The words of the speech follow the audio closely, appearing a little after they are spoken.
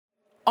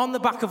On the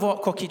back of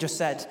what Cookie just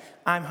said,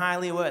 I'm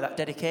highly aware that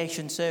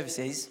dedication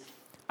services,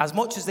 as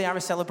much as they are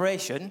a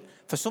celebration,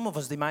 for some of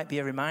us they might be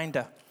a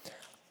reminder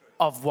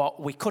of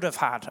what we could have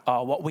had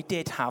or what we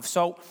did have.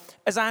 So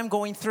as I'm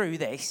going through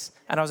this,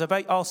 and I was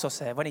about to also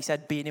say, when he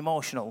said being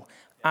emotional,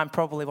 I'm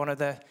probably one of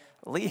the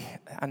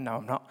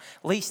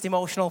least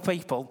emotional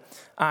people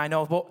I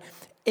know. But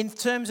in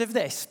terms of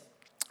this,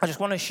 I just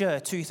want to share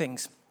two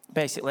things,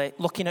 basically.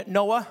 Looking at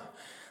Noah,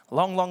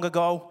 long, long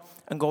ago,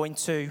 and going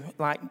to,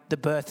 like, the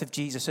birth of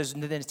Jesus as the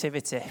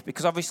nativity.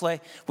 Because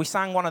obviously, we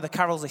sang one of the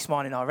carols this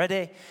morning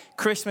already.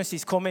 Christmas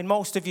is coming.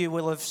 Most of you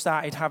will have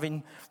started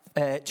having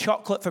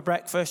chocolate for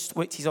breakfast,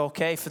 which is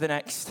okay for the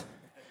next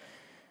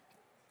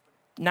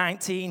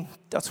 19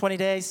 or 20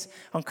 days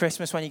on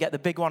Christmas when you get the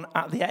big one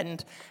at the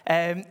end.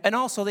 And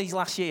also these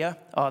last year,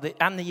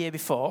 and the year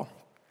before,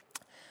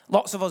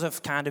 lots of us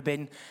have kind of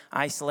been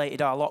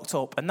isolated or locked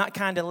up. And that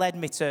kind of led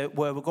me to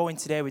where we're going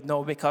today with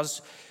Noah,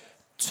 because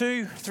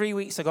 2-3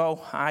 weeks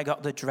ago, I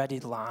got the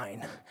dreaded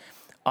line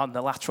on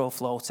the lateral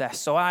flow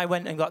test. So I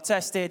went and got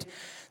tested,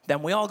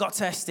 then we all got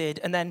tested,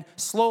 and then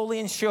slowly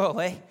and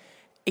surely,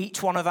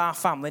 each one of our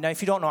family, now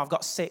if you don't know, I've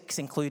got 6,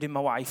 including my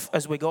wife,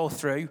 as we go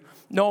through.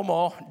 No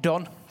more,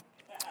 done.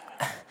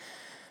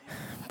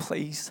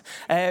 Please.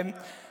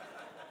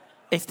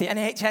 If the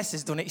NHS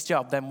has done its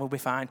job, then we'll be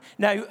fine.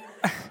 Now,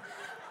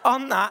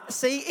 on that,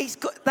 see, it's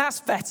good. That's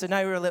better.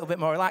 Now we're a little bit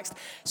more relaxed.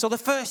 So the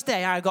first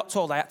day I got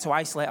told I had to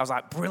isolate, I was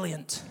like,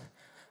 brilliant.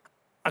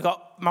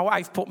 My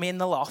wife put me in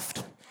the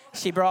loft.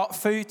 She brought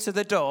food to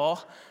the door,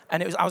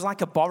 and I was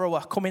like a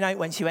borrower coming out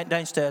when she went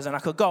downstairs, and I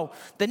could go.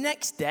 The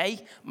next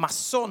day, my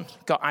son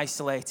got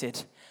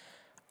isolated.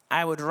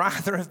 I would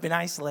rather have been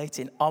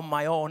isolating on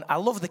my own. I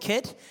love the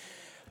kid,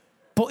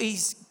 but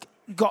he's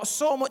got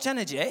so much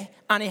energy,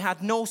 and he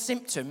had no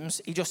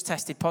symptoms. He just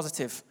tested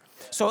positive.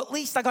 So at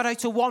least I got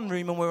out of one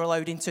room and we were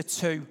allowed into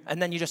 2. And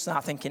then you just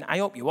start thinking, I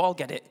hope you all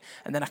get it.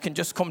 And then I can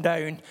just come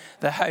down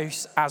the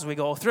house as we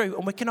go through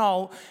and we can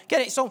all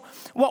get it. So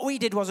what we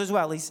did was as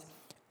well is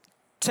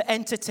to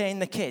entertain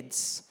the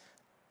kids.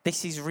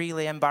 This is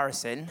really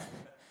embarrassing.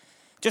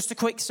 Just a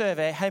quick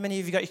survey. How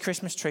many of you got your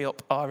Christmas tree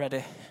up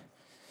already?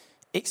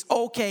 It's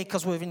okay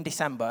because we're in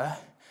December.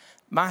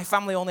 My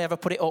family only ever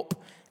put it up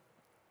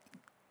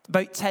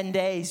about 10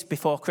 days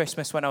before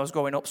Christmas when I was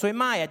growing up. So in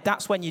my head,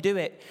 that's when you do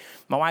it.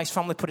 My wife's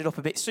family put it up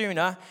a bit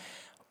sooner.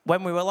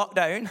 When we were locked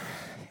down,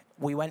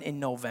 we went in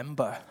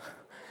November.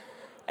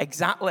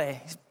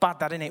 Exactly. It's bad,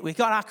 that, isn't it? We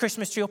got our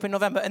Christmas tree up in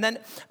November. And then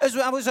as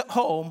I was at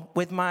home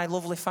with my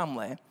lovely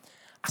family,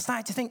 I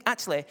started to think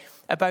actually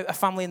about a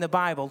family in the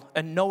Bible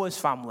and Noah's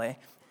family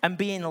and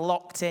being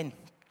locked in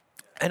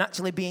and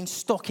actually being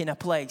stuck in a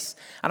place.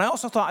 And I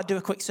also thought I'd do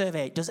a quick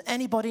survey. Does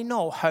anybody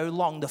know how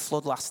long the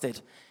flood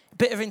lasted?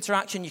 Bit of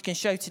interaction, you can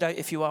shout it out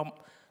if you want.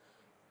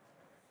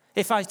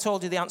 If I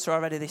told you the answer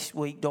already this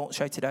week, don't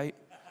shout it out.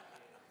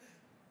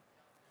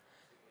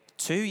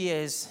 2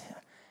 years.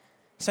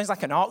 Sounds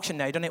like an auction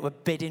now, doesn't it? We're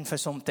bidding for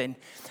something.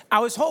 I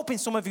was hoping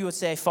some of you would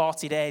say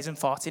 40 days and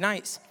 40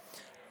 nights.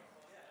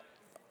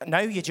 Now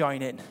you're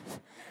joining.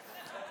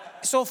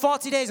 So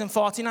 40 days and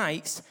 40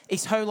 nights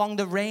is how long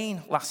the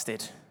rain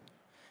lasted.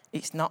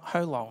 It's not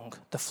how long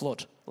the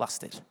flood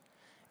lasted.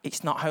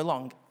 It's not how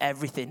long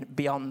everything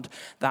beyond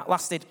that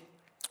lasted.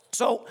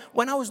 So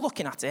when I was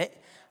looking at it,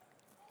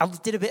 I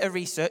did a bit of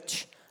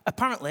research.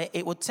 Apparently,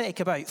 it would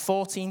take about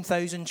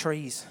 14,000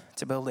 trees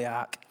to build the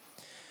ark.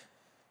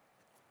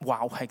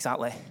 Wow,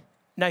 exactly.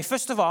 Now,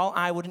 first of all,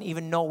 I wouldn't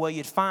even know where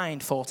you'd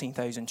find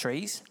 14,000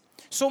 trees.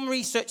 Some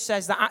research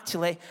says that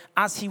actually,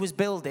 as he was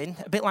building,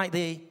 a bit like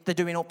they're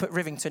doing up at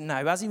Rivington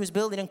now, as he was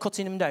building and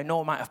cutting them down,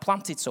 Noah might have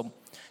planted some.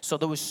 So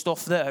there was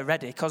stuff there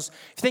ready. Because if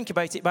you think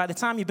about it, by the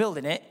time you're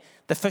building it,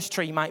 the first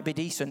tree might be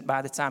decent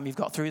by the time you've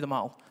got through them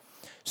all.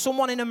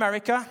 Someone in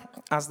America,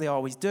 as they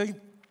always do,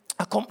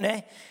 a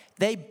company,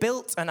 they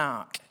built an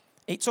ark.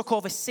 It took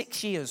over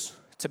 6 years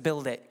to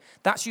build it.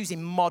 That's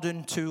using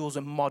modern tools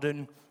and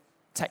modern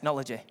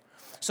technology.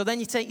 So then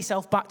you take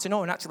yourself back to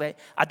Noah, and actually,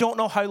 I don't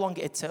know how long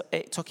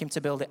it took him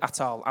to build it at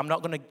all. I'm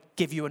not going to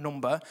give you a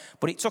number,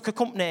 but it took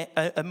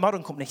a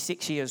modern company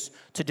 6 years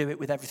to do it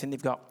with everything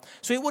they've got.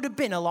 So it would have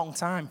been a long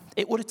time.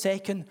 It would have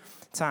taken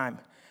time.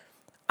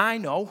 I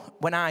know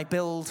when I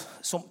build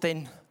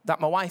something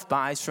that my wife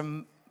buys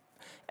from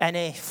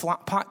any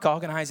flat pack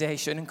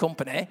organisation and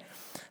company,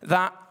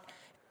 that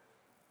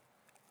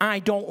I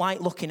don't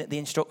like looking at the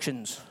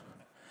instructions.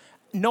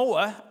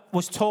 Noah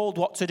was told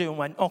what to do and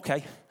went,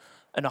 okay,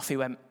 and off he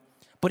went.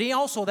 But he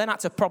also then had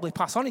to probably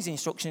pass on his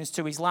instructions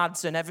to his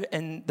lads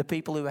and the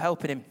people who were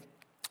helping him.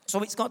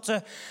 So it's got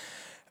to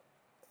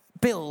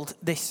build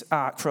this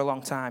ark for a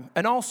long time.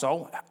 And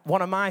also,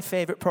 one of my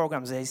favourite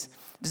programmes is,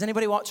 does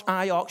anybody watch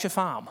Our Yorkshire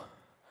Farm?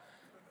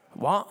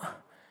 What?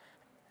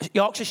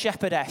 Yorkshire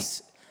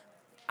Shepherdess.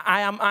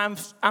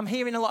 I'm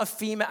hearing a lot of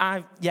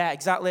female. Yeah,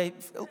 exactly.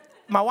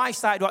 My wife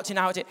started watching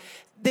now.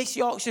 This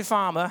Yorkshire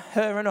farmer,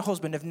 her and her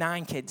husband have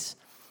 9 kids.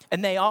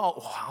 And they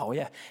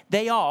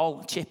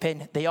all chip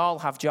in. They all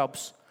have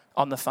jobs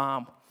on the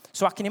farm.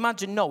 So I can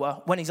imagine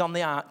Noah, when he's on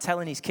the ark,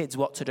 telling his kids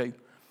what to do.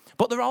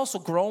 But they're also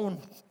grown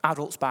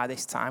adults by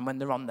this time when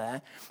they're on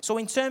there. So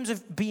in terms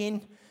of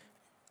being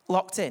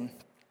locked in,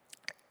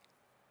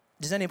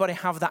 does anybody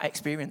have that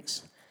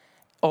experience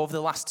over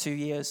the last 2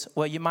 years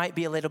where you might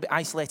be a little bit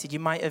isolated, you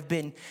might have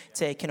been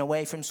taken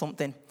away from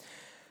something?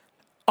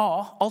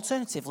 Or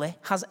alternatively,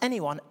 has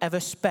anyone ever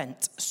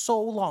spent so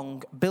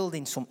long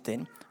building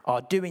something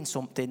or doing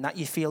something that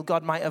you feel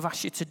God might have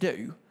asked you to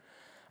do,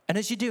 and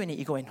as you're doing it,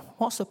 you're going,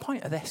 what's the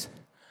point of this?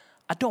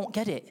 I don't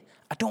get it.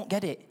 I don't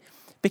get it.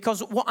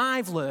 Because what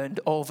I've learned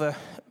over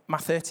my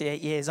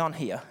 38 years on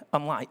here,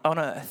 on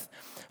earth,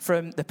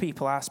 from the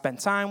people I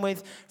spend time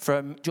with,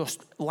 from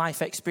just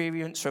life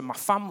experience, from my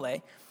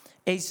family,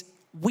 is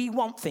we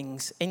want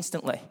things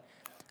instantly.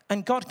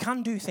 And God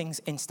can do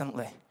things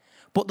instantly.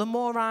 But the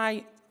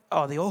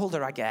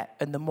older I get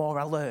and the more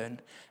I learn,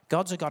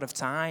 God's a God of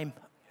time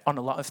on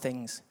a lot of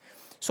things.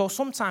 So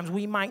sometimes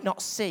we might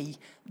not see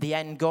the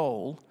end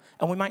goal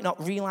and we might not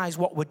realize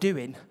what we're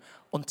doing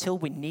until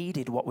we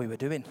needed what we were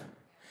doing.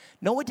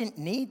 Noah didn't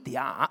need the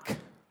ark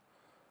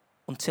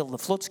until the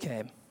floods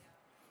came.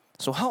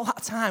 So all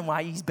that time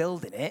while he's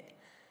building it,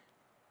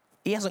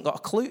 he hasn't got a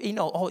clue. He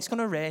knows, it's going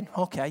to rain,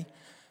 okay.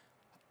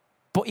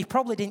 But he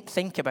probably didn't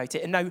think about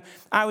it. And now,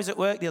 I was at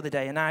work the other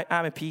day, and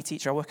I'm a PE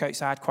teacher. I work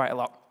outside quite a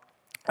lot.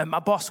 And my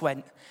boss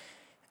went,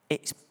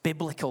 it's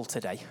biblical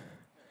today.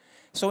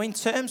 So in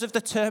terms of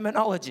the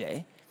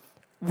terminology,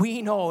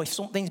 we know if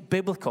something's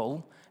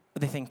biblical,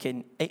 they're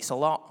thinking it's a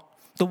lot.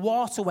 The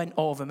water went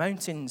over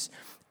mountains.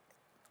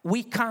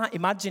 We can't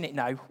imagine it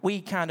now. We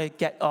kind of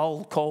get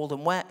all cold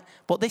and wet.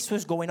 But this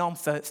was going on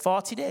for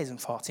 40 days and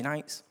 40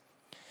 nights.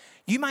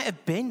 You might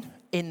have been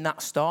in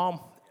that storm.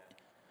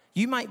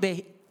 You might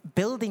be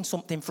building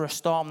something for a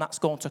storm that's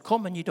going to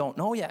come and you don't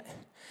know yet.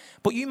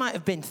 But you might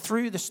have been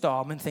through the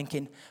storm and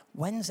thinking,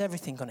 when's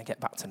everything going to get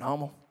back to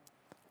normal?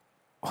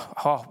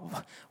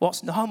 Oh,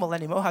 what's normal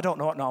anymore? I don't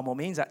know what normal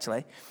means,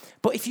 actually.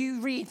 But if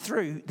you read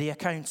through the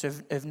account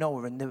of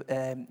Noah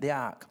and the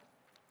ark,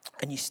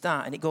 and you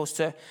start, and it goes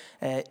to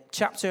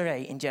chapter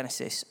 8 in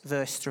Genesis,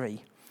 verse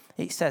 3,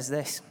 it says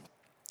this: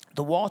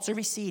 the water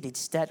receded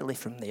steadily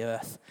from the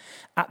earth.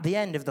 At the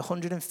end of the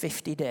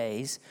 150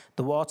 days,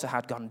 the water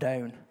had gone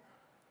down.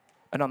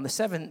 And on the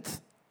 17th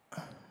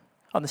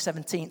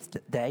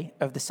day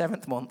of the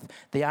 7th month,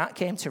 the ark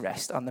came to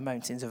rest on the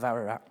mountains of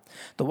Ararat.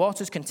 The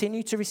waters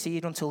continued to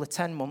recede until the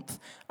 10th month,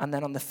 and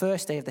then on the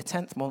first day of the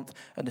 10th month,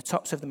 and the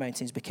tops of the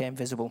mountains became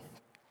visible.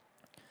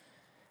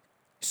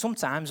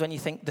 Sometimes when you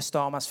think the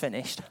storm has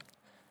finished,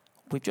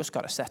 we've just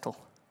got to settle.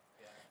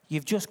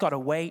 You've just got to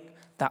wait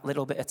that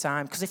little bit of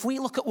time. Because if we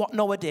look at what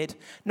Noah did,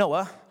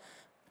 Noah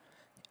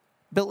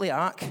built the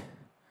ark,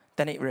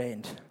 then it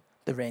rained.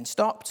 The rain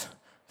stopped,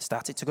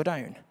 started to go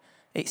down.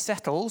 It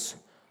settles,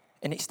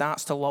 and it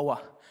starts to lower.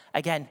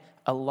 Again,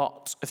 a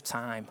lot of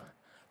time,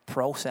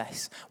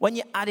 process. When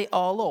you add it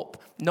all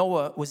up,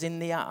 Noah was in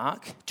the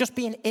ark, just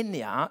being in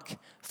the ark,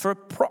 for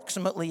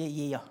approximately a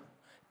year,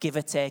 give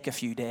or take a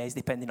few days,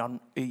 depending on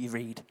who you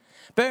read.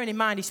 Bearing in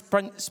mind, he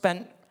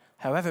spent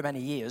however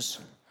many years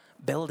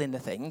building the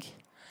thing.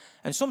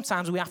 And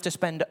sometimes we have to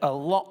spend a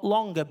lot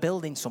longer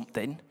building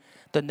something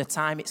than the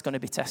time it's going to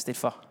be tested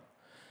for.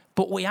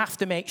 But we have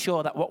to make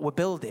sure that what we're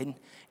building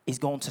is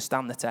going to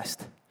stand the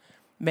test.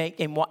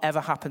 In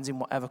whatever happens, in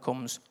whatever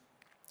comes.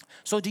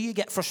 So do you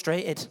get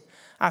frustrated?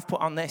 I've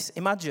put on this.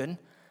 Imagine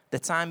the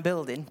time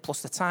building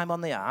plus the time on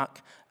the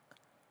ark.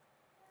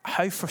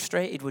 How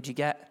frustrated would you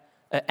get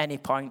at any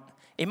point?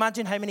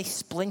 Imagine how many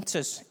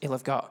splinters he'll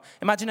have got.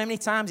 Imagine how many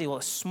times he will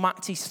have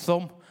smacked his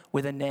thumb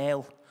with a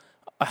nail,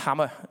 a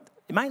hammer.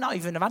 He might not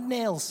even have had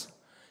nails.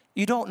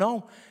 You don't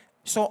know.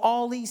 So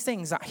all these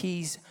things that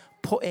he's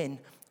put in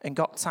and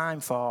got time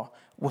for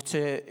were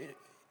to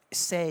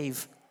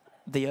save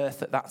the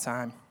earth at that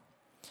time.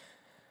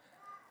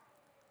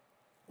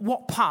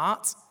 What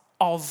part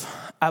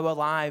of our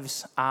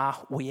lives are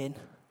we in?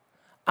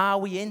 Are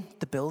we in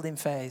the building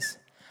phase?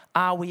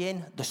 Are we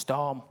in the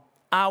storm?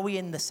 Are we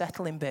in the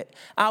settling bit?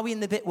 Are we in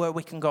the bit where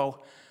we can go,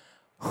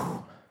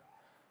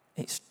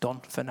 it's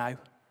done for now?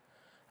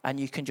 And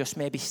you can just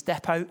maybe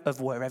step out of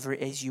wherever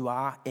it is you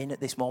are in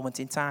at this moment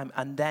in time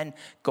and then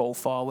go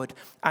forward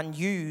and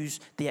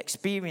use the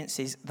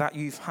experiences that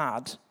you've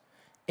had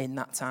in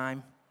that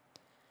time.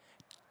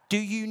 Do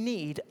you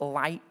need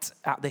light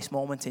at this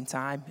moment in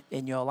time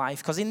in your life?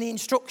 Because in the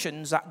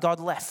instructions that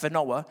God left for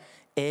Noah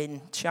in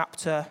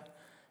chapter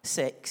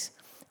 6,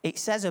 it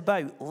says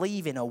about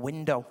leaving a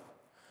window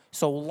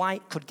so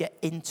light could get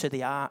into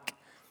the ark.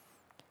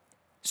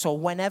 So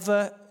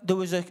whenever there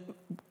was a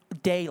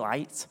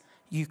daylight,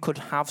 you could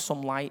have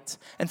some light.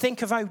 And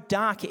think of how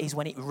dark it is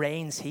when it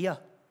rains here.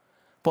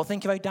 But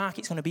think of how dark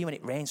it's going to be when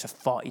it rains for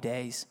 40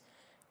 days.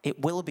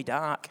 It will be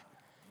dark.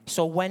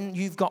 So when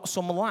you've got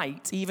some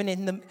light, even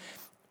in the...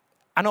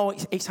 I know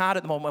it's hard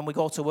at the moment when we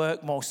go to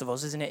work, most of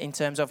us, isn't it? In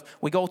terms of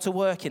we go to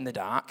work in the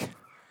dark.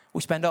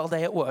 We spend all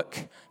day at work.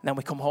 And then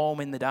we come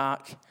home in the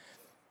dark.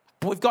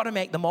 But we've got to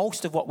make the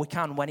most of what we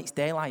can when it's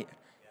daylight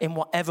in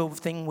whatever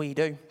thing we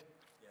do.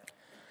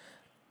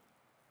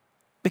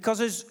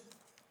 Because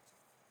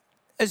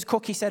as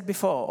Cookie said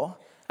before,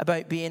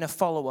 about being a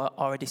follower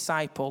or a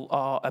disciple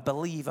or a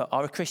believer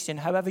or a Christian,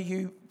 however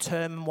you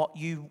term what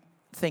you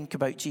think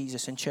about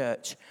Jesus and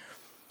church,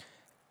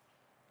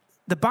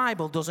 the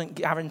Bible doesn't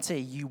guarantee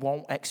you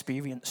won't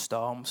experience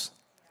storms.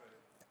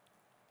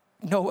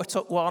 Noah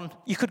took one.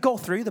 You could go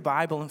through the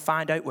Bible and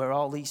find out where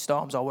all these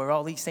storms or where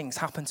all these things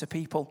happen to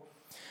people.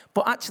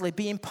 But actually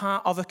being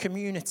part of a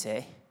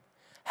community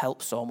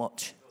helps so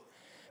much.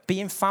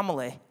 Being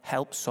family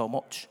helps so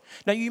much.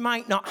 Now, you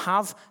might not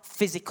have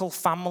physical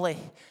family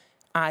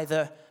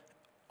either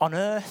on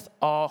earth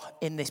or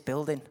in this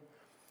building.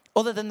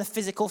 Other than the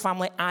physical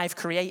family I've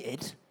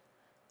created,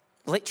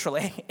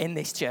 literally, in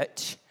this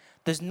church,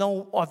 there's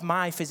no of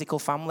my physical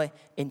family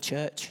in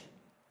church.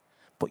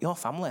 But your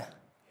family.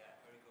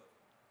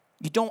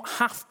 You don't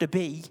have to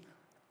be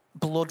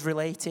blood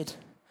related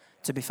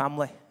to be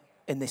family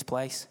in this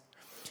place.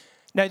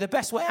 Now, the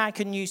best way I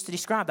can use to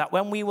describe that,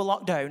 when we were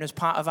locked down as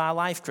part of our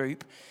life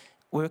group,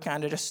 we were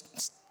kind of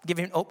just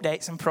giving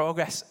updates and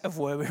progress of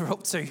where we were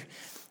up to.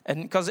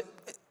 And because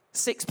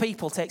 6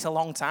 people takes a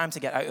long time to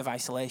get out of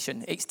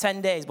isolation. It's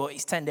 10 days, but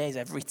it's 10 days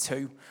every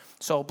 2.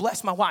 So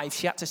bless my wife,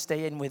 she had to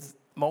stay in with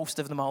most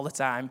of them all the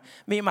time.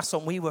 Me and my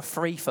son, we were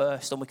free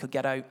first and we could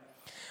get out.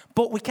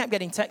 But we kept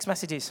getting text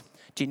messages.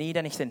 Do you need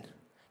anything?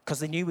 Because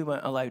they knew we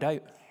weren't allowed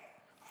out.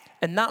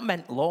 And that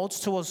meant loads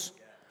to us.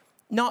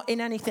 Not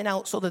in anything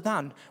else other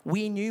than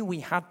we knew we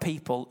had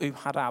people who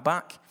had our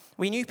back.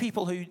 We knew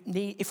people who,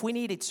 if we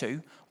needed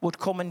to, would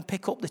come and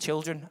pick up the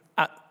children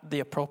at the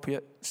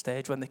appropriate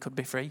stage when they could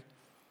be free.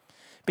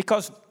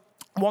 Because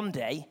one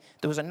day,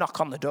 there was a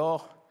knock on the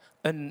door,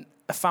 and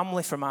a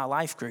family from our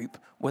life group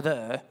were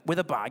there with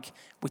a bag,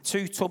 with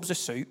 2 tubs of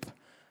soup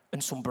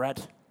and some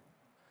bread.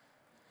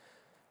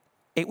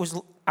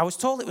 I was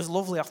told it was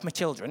lovely off my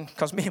children,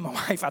 because me and my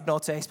wife had no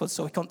taste buds,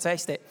 so we couldn't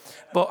taste it.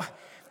 But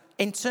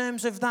in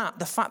terms of that,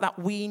 the fact that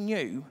we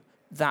knew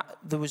that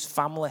there was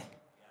family,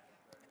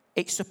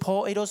 it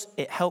supported us,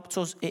 it helped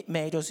us, it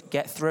made us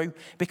get through.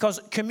 Because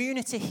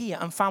community here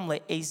and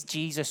family is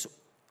Jesus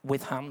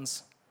with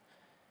hands.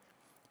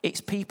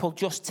 It's people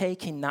just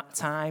taking that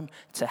time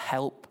to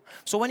help.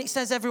 So when it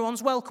says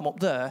everyone's welcome up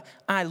there,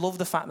 I love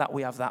the fact that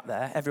we have that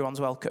there,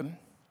 everyone's welcome.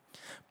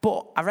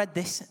 But I read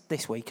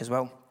this week as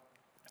well.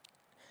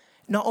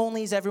 Not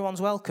only is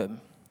everyone's welcome,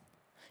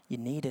 you're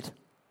needed.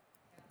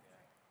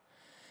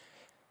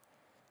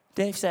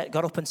 Dave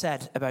got up and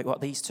said about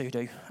what these 2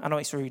 do. I know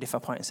it's rude if I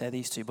point and say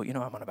these 2, but you know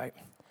what I'm on about.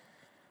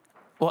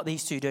 What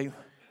these 2 do.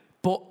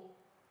 But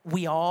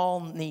we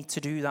all need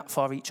to do that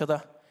for each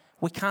other.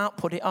 We can't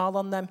put it all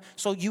on them.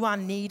 So you are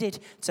needed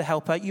to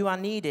help out. You are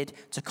needed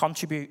to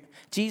contribute.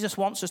 Jesus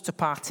wants us to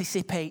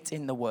participate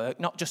in the work,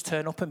 not just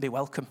turn up and be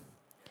welcome.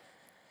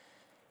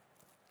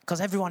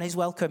 Because everyone is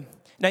welcome.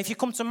 Now, if you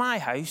come to my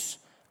house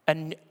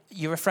and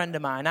you're a friend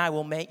of mine, I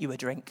will make you a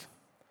drink.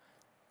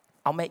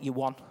 I'll make you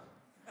one.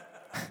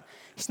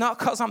 It's not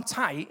because I'm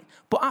tight,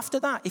 but after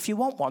that, if you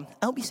want one,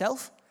 help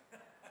yourself.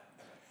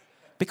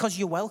 Because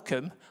you're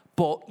welcome,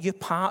 but you're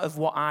part of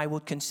what I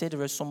would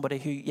consider as somebody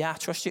who, I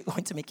trust you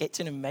going to my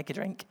kitchen and make a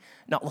drink,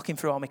 not looking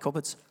through all my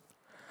cupboards.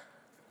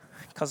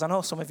 Because I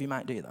know some of you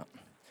might do that.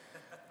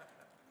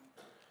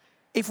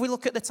 If we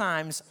look at the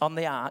times on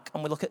the ark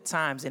and we look at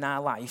times in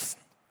our life,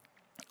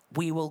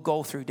 we will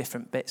go through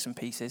different bits and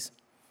pieces.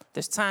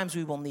 There's times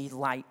we will need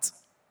light.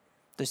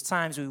 There's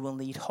times we will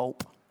need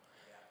hope.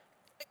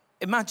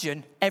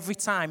 Imagine every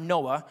time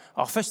Noah,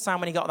 or first time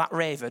when he got that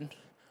raven,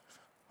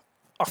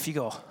 off you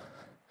go.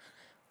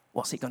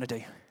 What's it going to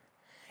do?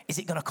 Is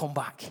it going to come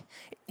back?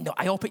 No,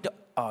 I hope it does.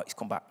 Oh, it's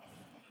come back.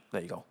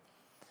 There you go.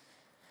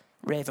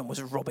 Raven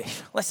was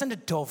rubbish. Let's send a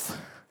dove.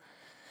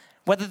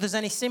 Whether there's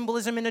any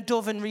symbolism in a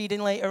dove and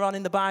reading later on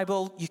in the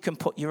Bible, you can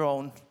put your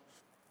own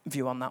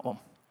view on that one.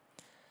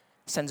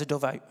 Sends a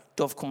dove out.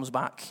 Dove comes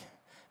back.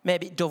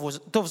 Maybe doves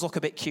look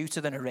a bit cuter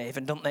than a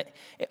raven, don't they?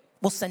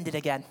 We'll send it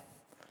again.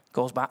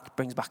 Goes back,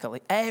 brings back a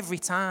little. Every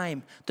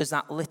time there's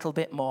that little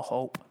bit more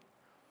hope.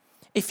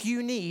 If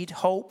you need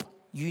hope,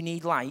 you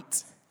need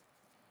light.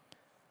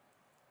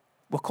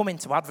 We're coming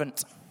to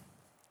Advent.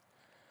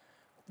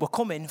 We're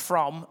coming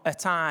from a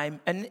time,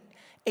 and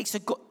it's a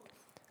good.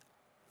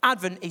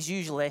 Advent is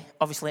usually,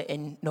 obviously,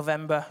 in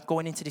November,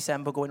 going into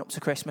December, going up to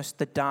Christmas,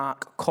 the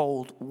dark,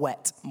 cold,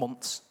 wet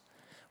months,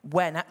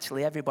 when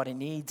actually everybody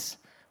needs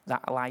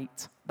that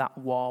light, that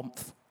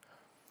warmth.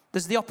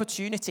 There's the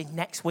opportunity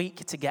next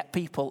week to get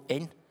people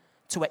in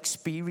to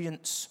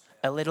experience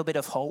a little bit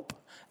of hope,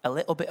 a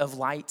little bit of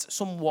light,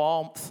 some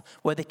warmth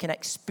where they can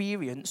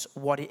experience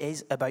what it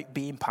is about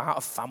being part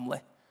of family.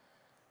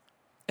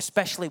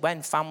 Especially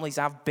when families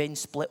have been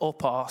split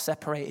up or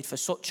separated for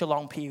such a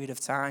long period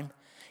of time.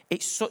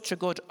 It's such a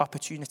good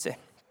opportunity.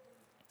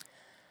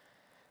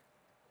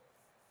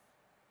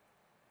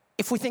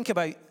 If we think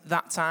about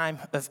that time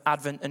of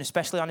Advent, and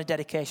especially on a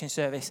dedication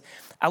service,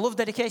 I love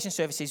dedication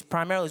services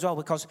primarily as well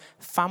because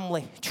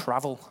family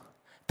travel.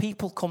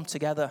 People come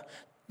together.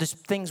 There's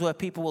things where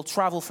people will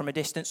travel from a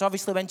distance.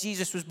 Obviously, when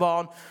Jesus was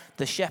born,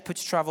 the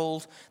shepherds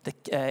travelled,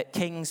 the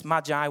kings,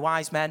 magi,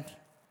 wise men.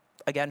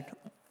 Again,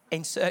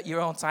 insert your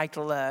own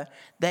title there,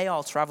 they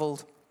all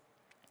travelled.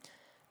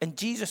 And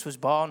Jesus was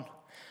born.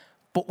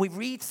 But we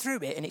read through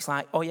it and it's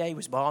like, oh yeah, he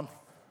was born.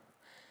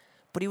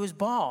 But he was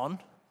born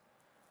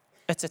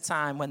at a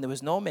time when there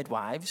was no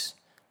midwives,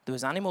 there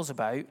was animals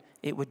about,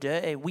 it was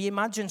dirty. We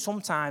imagine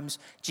sometimes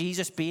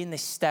Jesus being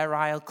this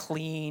sterile,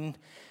 clean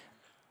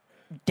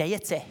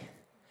deity.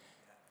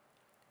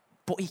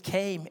 But he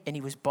came and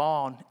he was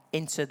born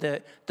into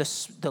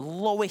the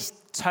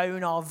lowest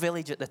town or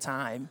village at the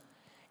time,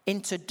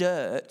 into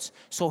dirt,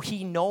 so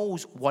he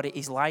knows what it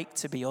is like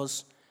to be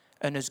us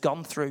and has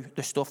gone through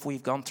the stuff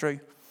we've gone through.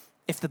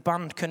 If the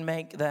band can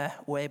make their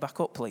way back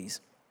up,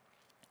 please.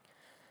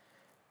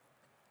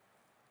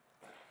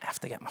 I have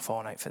to get my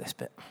phone out for this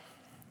bit.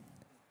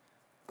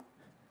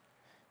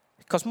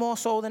 Because more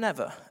so than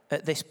ever,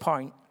 at this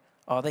point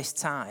or this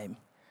time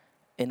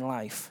in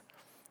life,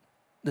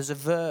 there's a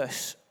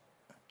verse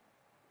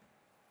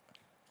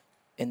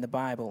in the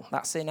Bible.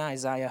 That's in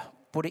Isaiah,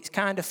 but it's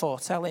kind of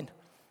foretelling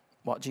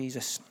what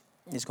Jesus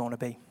is going to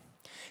be.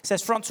 It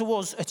says, "For unto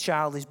us a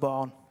child is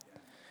born."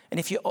 And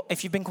if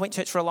you've been coming to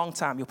church for a long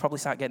time, you'll probably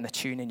start getting the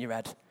tune in your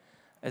head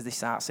as they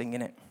start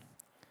singing it.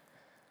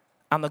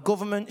 "And the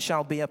government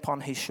shall be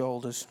upon his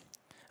shoulders,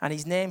 and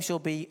his name shall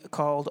be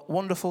called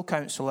Wonderful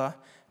Counselor,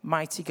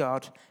 Mighty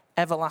God,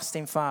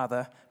 Everlasting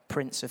Father,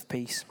 Prince of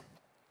Peace."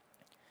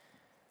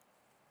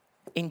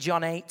 In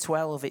John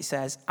 8:12 it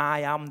says, "I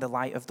am the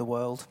light of the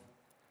world."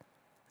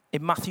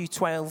 In Matthew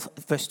 12,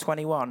 verse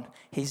 21,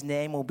 his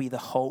name will be the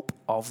hope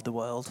of the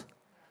world.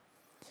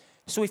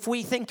 So if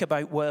we think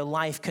about where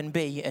life can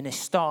be in a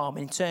storm,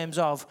 in terms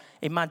of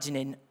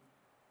imagining,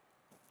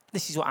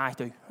 this is what I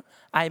do.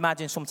 I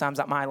imagine sometimes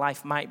that my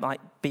life might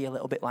be a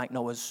little bit like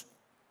Noah's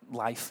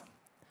life.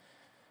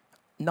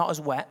 Not as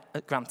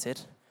wet,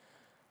 granted.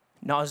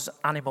 Not as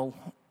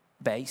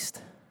animal-based.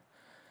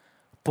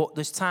 But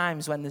there's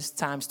times when there's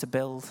times to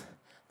build.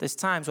 There's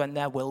times when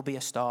there will be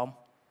a storm.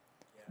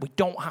 We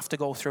don't have to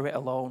go through it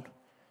alone.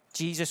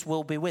 Jesus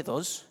will be with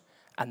us,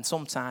 and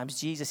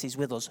sometimes Jesus is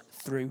with us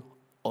through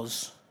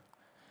us.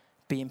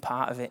 Being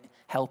part of it,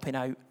 helping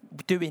out,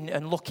 doing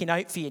and looking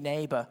out for your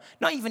neighbour.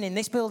 Not even in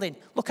this building.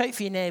 Look out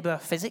for your neighbour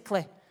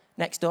physically,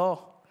 next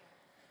door.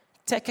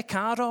 Take a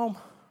card home.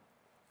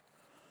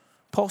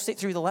 Post it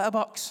through the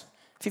letterbox.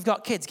 If you've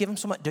got kids, give them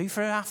something to do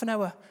for half an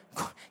hour.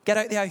 Get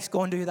out the house,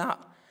 go and do that.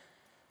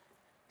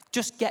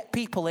 Just get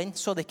people in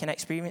so they can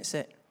experience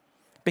it.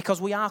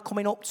 Because we are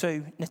coming up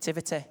to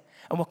Nativity.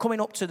 And we're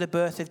coming up to the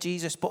birth of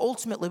Jesus. But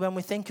ultimately, when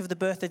we think of the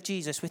birth of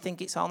Jesus, we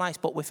think it's all nice,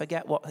 but we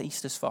forget what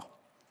Easter's for.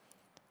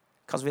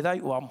 Because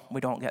without one,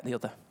 we don't get the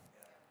other.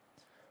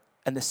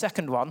 And the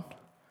second one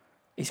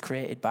is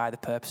created by the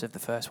purpose of the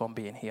first one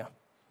being here.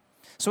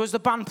 So as the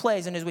band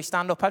plays and as we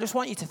stand up, I just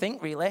want you to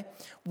think, really,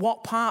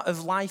 what part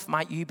of life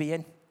might you be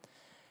in?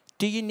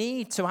 Do you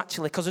need to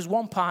actually, because there's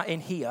one part in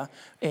here,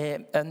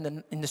 in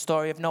the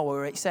story of Noah,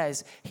 where it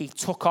says he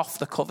took off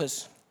the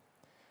covers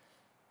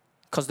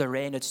because the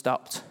rain had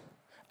stopped.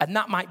 And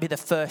that might be the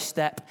first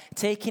step,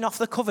 taking off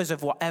the covers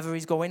of whatever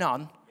is going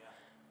on,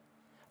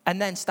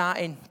 and then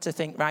starting to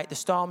think, right, the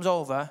storm's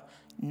over,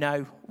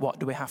 now what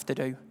do we have to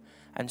do?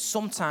 And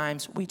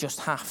sometimes we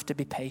just have to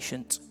be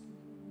patient.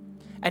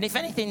 And if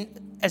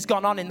anything has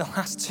gone on in the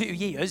last 2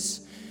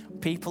 years,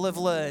 people have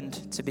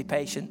learned to be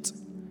patient.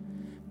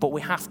 But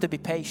we have to be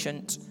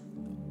patient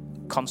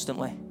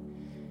constantly.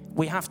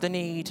 We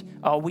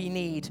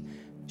need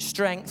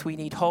strength, we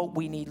need hope,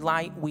 we need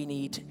light, we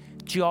need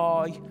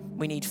joy,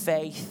 we need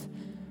faith.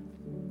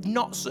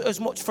 Not as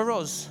much for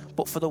us,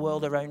 but for the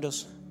world around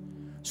us.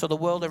 So the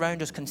world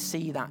around us can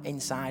see that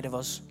inside of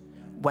us.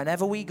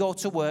 Whenever we go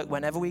to work,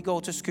 whenever we go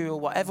to school,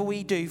 whatever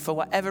we do, for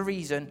whatever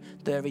reason,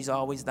 there is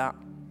always that.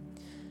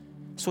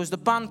 So as the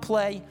band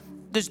play,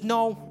 there's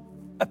no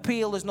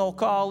appeal, there's no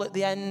call at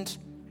the end.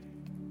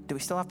 Do we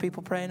still have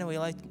people praying? Are we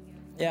like,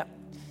 yeah.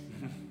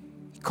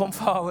 Come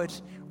forward,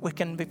 we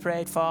can be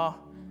prayed for.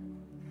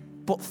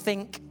 But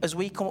think, as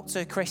we come up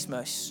to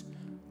Christmas,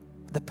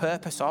 the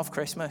purpose of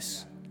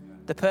Christmas.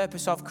 The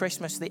purpose of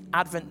Christmas, the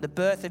Advent, the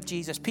birth of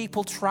Jesus.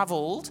 People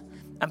travelled,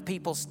 and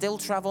people still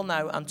travel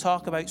now and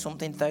talk about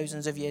something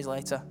thousands of years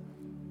later.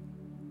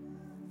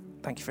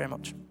 Thank you very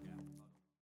much.